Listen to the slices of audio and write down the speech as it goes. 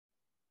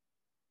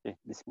Okay,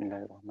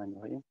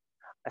 Bismillahirrahmanirrahim.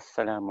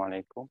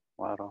 Assalamualaikum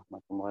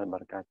warahmatullahi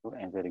wabarakatuh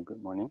and very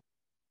good morning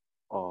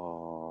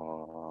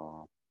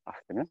or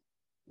afternoon,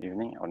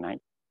 evening or night.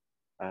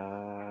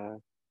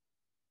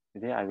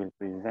 Today I will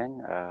present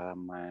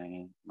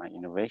my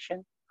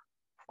innovation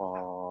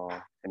for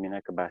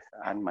seminar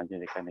Kebangsaan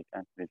Majlis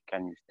Dekan-Dekan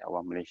Pendidikan Universiti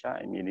Awam Malaysia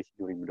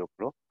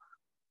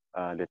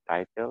IMEDC10008. The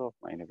title of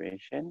my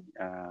innovation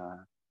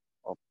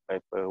of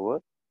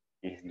paperwork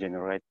is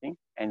generating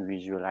and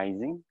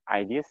visualizing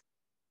ideas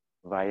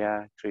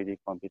via 3D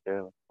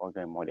computer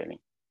program modeling.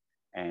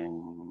 And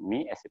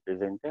me as a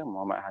presenter,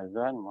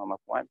 mohdhazwan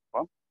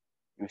from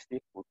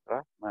Universiti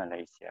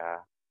Malaysia.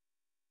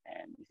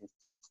 And this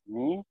is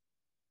me.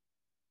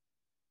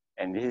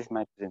 And this is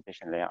my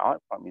presentation layout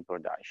from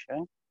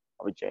introduction,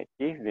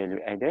 objective,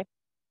 value added,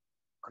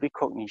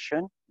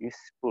 recognition,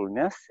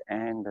 usefulness,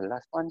 and the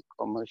last one,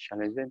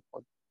 commercialization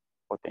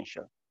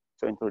potential.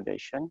 So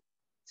introduction,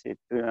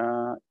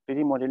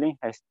 3D modeling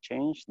has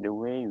changed the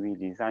way we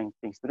design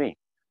things today.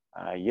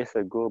 Years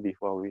ago,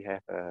 before we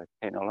have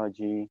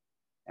technology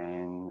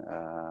and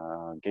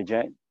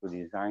gadget to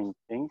design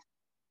things,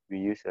 we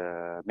use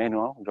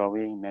manual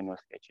drawing, manual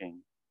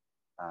sketching.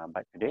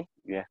 But today,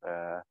 we have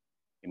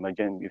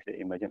with the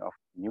emergence of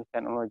new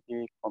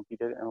technology,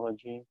 computer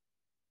technology,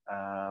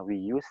 we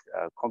use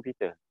a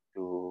computer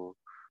to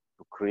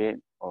create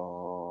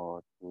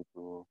or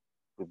to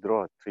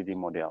draw 3D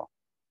model.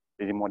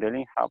 3D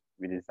modeling helps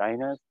with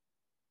designers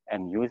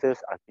and users,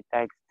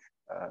 architects,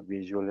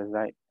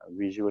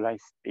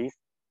 visualize space,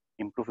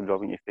 improve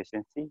drawing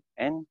efficiency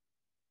and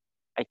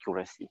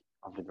accuracy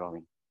of the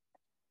drawing.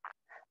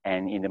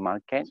 And in the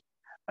market,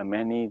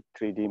 many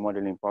 3D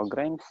modeling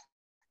programs,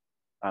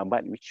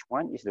 but which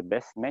one is the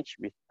best match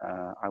with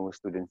our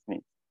students'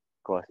 needs?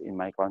 Because in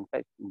my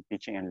context, in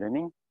teaching and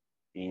learning,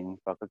 in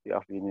Faculty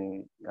of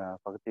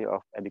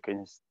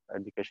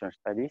Educational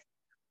Studies,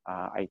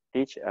 I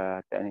teach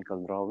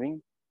technical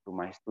drawing to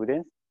my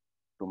students,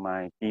 to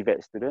my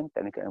TVET students,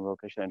 technical and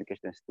vocational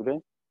education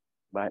students.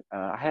 But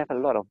I have a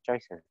lot of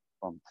choices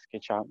from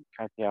SketchUp,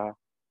 Kerja,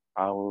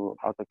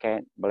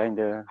 AutoCAD,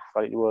 Blender,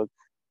 SolidWorks,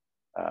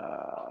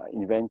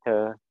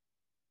 Inventor,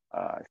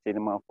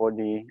 Cinema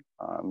 4D,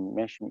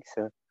 Mesh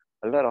Mixer,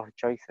 a lot of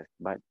choices.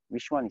 But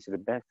which one is the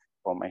best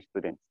for my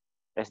students?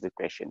 That's the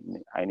question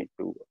I need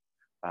to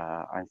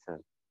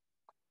answer.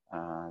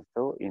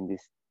 So in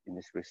this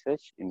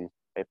research, in this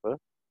paper,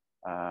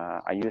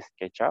 I use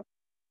SketchUp.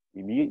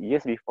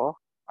 Years before,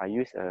 I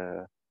used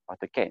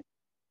AutoCAD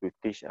to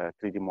teach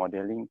 3D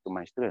modeling to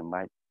my students,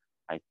 but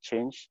I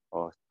changed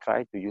or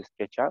try to use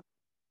SketchUp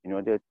in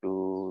order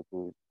to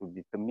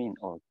determine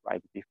or to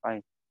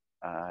identify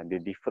the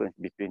difference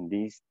between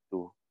these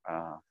two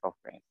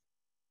softwares.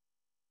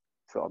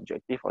 So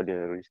objective of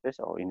the research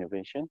or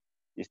innovation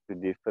is to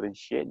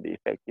differentiate the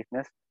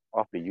effectiveness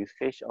of the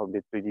usage of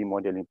the 3D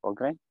modeling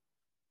program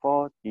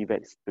for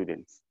TVET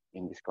students.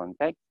 In this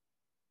context,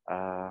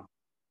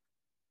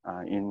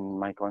 in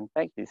my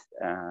context is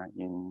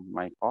in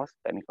my course,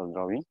 technical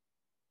drawing,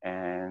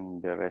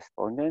 and the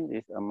respondent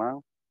is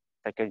among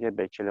second year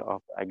Bachelor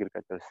of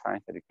Agricultural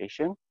Science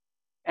Education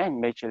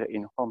and Bachelor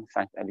in Home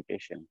Science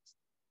Education.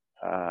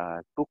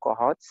 Two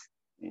cohorts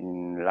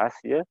in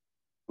last year,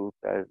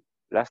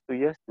 last 2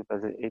 years,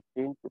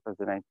 2018,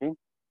 2019,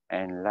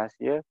 and last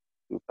year,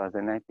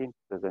 2019,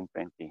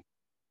 2020.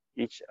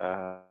 Each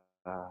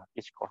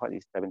cohort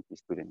is 70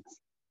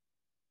 students.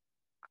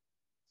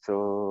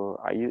 So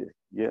I use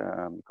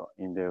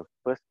in the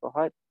first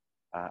cohort,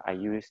 I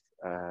used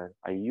to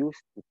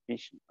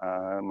teach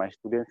my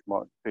students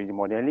 3D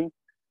modeling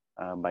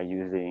by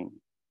using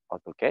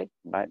AutoCAD,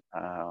 but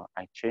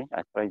I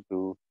try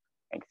to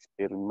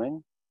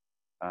experiment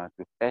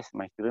to test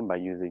my students by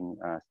using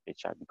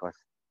SketchUp because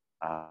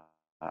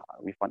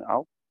we found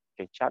out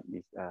SketchUp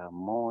is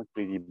more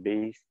 3D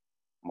based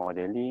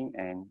modeling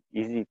and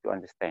easy to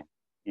understand,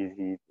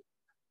 easy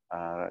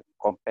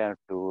compared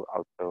to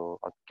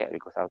AutoCAD,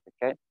 because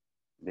AutoCAD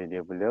we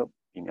develop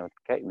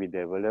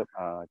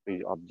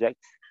 3D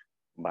objects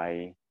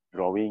by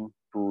drawing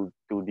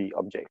 2D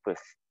object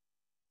first,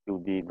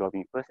 2D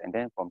drawing first, and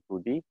then from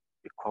 2D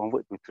we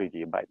convert to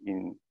 3D. But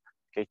in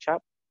SketchUp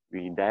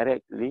we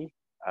directly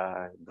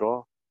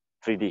draw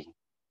 3D,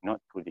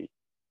 not 2D.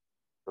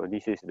 So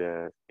this is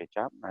the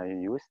SketchUp I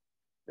use,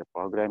 the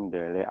program,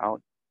 the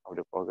layout of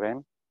the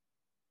program.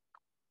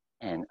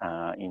 And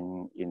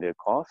in the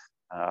course,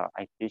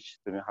 I teach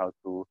students how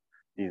to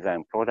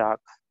design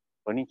products,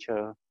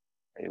 furniture,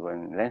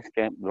 even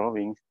landscape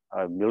drawings,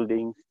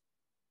 buildings,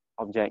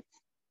 objects.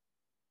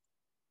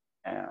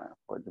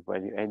 For the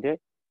value added,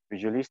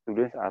 usually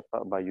students are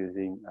taught by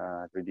using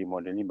 3D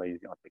modeling by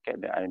using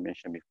AutoCAD that I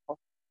mentioned before.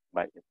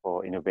 But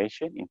for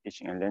innovation in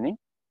teaching and learning,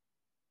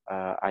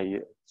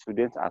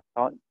 students are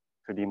taught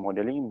 3D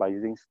modeling by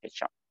using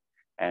SketchUp.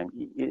 And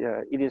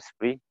it is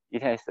free.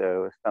 It has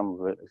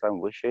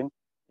some version.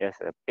 There's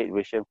a paid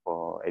version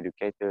for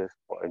educators,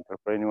 for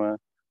entrepreneurs,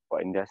 for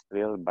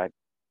industrial, but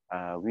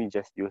we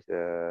just use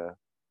a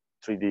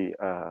 3D,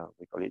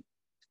 we call it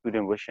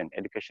student version,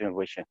 educational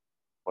version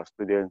for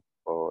students,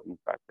 for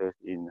instructors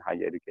in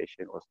higher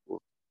education or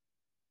school.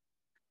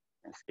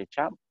 And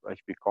SketchUp, if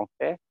we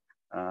compare,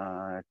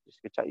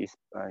 SketchUp is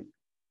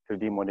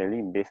 3D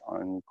modeling based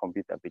on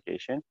computer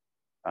application.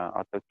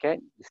 AutoCAD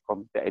is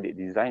computer aided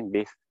design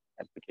based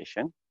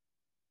application.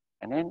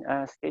 And then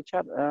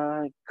SketchUp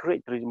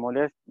create 3D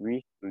models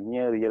with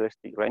near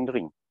realistic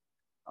rendering.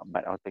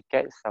 But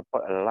AutoCAD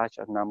support a large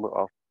number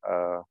of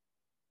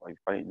what you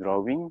call it,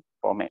 drawing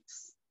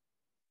formats.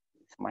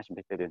 It's much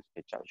better than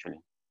SketchUp actually.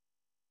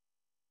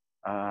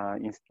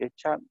 In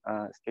SketchUp,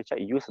 SketchUp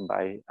is used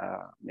by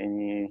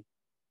many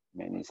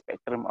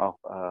spectrum of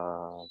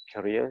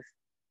careers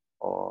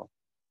or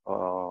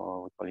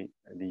what call it,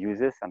 the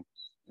users,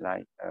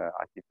 like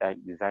architect,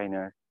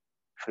 designers,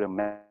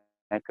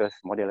 filmmakers,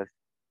 modelers,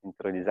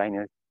 interior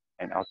designers,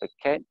 and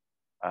AutoCAD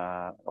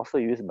also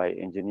used by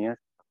engineers,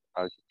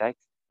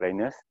 architects,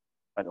 planners,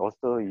 but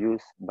also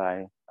used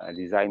by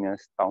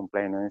designers, town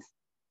planners.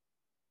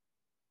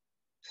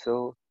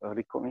 So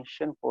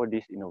recognition for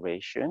this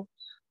innovation,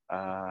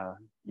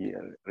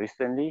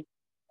 recently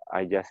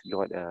I just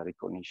got a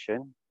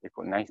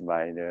recognized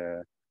by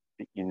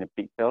in the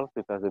Pictel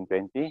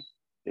 2020.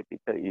 The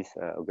Pictel is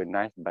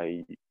organized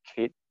by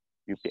KID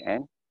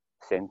UPN,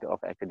 Center of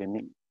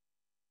Academic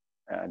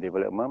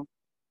Development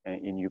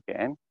in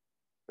UPN.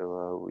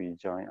 So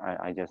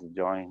I just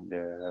joined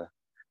the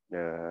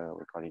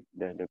we call it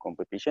the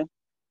competition,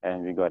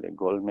 and we got a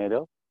gold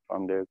medal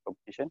from the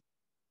competition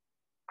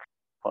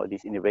for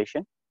this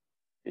innovation.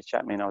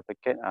 SketchUp and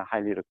AutoCAD are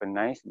highly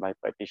recognized by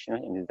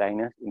practitioners and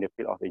designers in the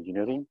field of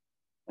engineering,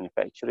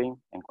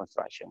 manufacturing, and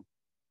construction.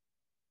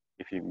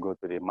 If you go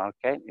to the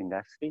market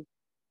industry,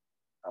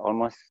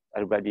 almost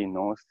everybody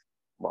knows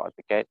about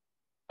AutoCAD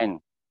and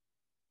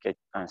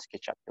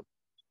SketchUp too.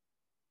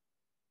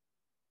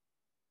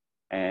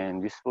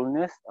 And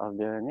usefulness of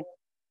the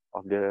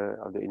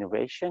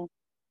innovation,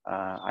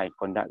 I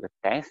conduct a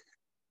test.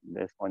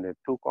 There's on the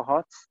 2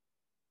 cohorts.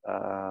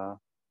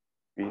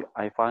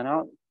 I found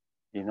out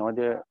in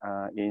order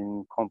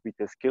in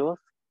computer skills,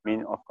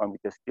 meaning of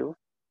computer skills,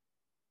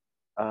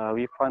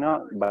 we found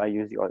out by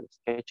using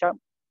SketchUp,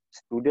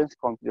 students'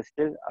 computer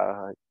skills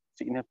are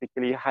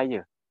significantly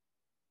higher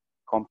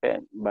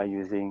compared by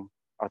using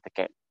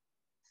AutoCAD.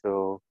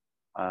 So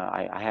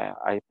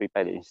I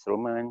prepared the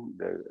instrument,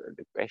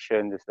 the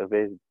question, the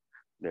survey,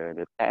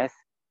 the test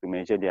to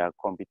measure their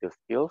computer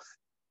skills,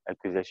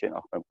 acquisition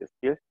of computer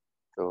skills.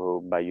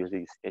 So by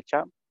using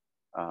SketchUp,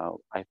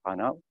 I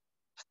found out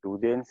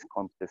students'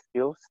 computer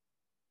skills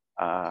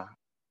are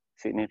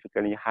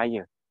significantly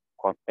higher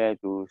compared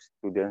to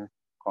students'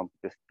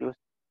 computer skills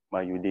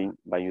by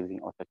using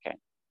AutoCAD,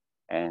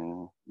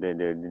 and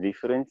the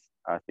difference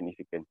are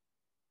significant.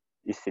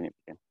 Is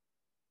significant.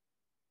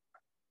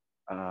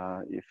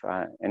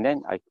 And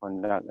then I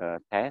conduct a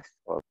test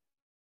or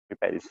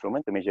prepare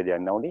instrument to measure their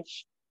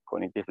knowledge,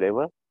 cognitive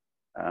level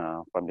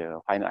from the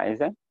final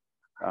exam.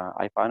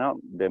 I found out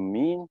the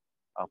mean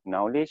of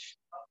knowledge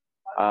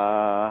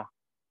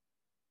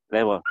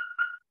level,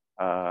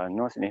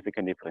 no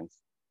significant difference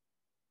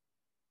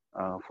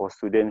for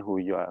students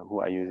who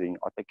are using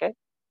AutoCAD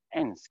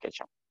and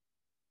SketchUp.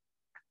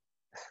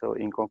 So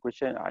in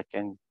conclusion,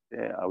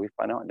 we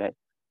found out that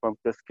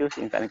computer skills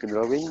in technical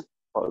drawing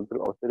for a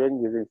group of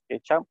students using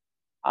SketchUp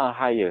are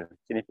higher,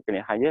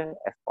 significantly higher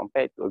as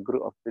compared to a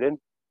group of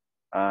students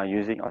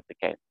using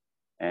AutoCAD,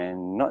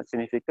 and not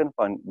significant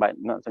for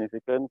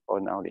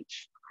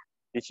knowledge.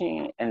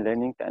 Teaching and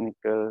learning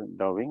technical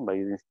drawing by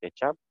using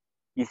SketchUp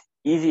is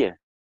easier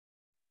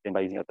than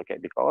by using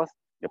AutoCAD because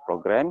the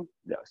program,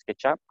 the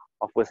SketchUp,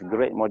 offers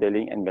great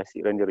modeling and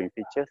basic rendering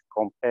features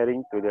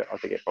comparing to the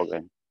AutoCAD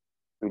program.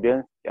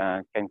 Students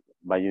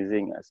by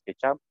using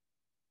SketchUp,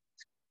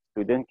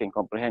 students can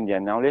comprehend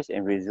their knowledge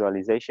and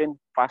visualization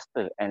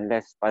faster and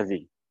less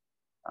fuzzy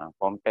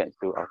compared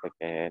to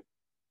AutoCAD.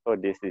 So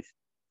this is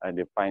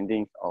the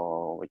findings,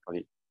 or we call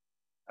it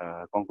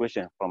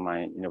conclusion from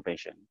my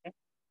innovation. Okay?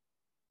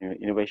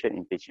 Innovation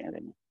in teaching and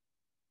learning.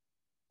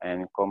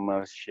 And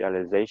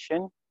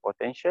commercialization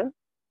potential.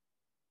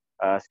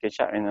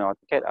 SketchUp and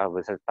AutoCAD are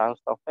versatile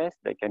software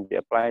that can be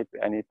applied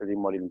to any 3D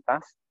modeling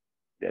task.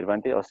 The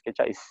advantage of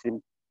SketchUp is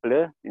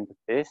simpler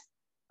interface.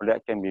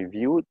 Product can be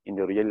viewed in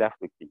the real life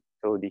quickly.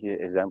 So this is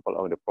an example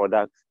of the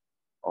products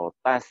or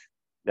tasks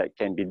that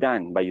can be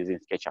done by using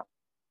SketchUp.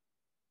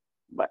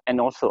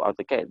 And also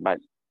AutoCAD, but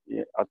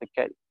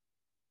AutoCAD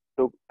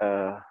took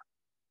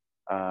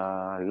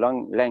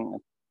higher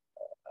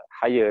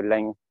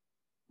length,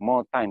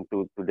 more time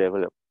to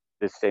develop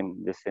the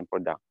same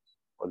product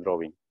or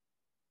drawing.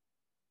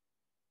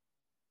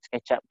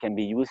 SketchUp can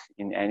be used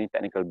in any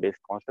technical-based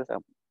courses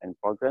and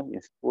programs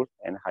in schools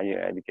and higher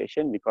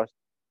education because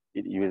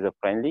it's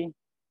user-friendly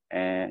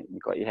and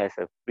because it has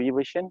a free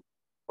version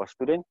for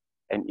students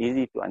and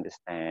easy to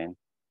understand.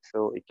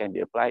 So it can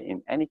be applied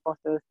in any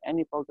courses,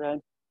 any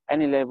program,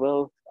 any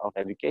level of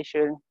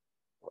education,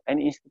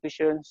 any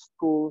institution,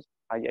 schools,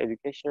 higher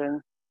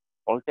education,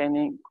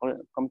 polytechnic,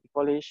 community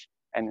college,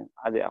 and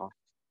other else.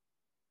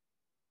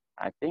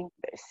 I think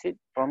that's it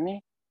from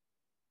me.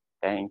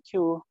 Thank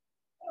you.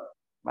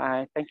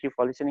 Bye. Thank you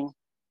for listening.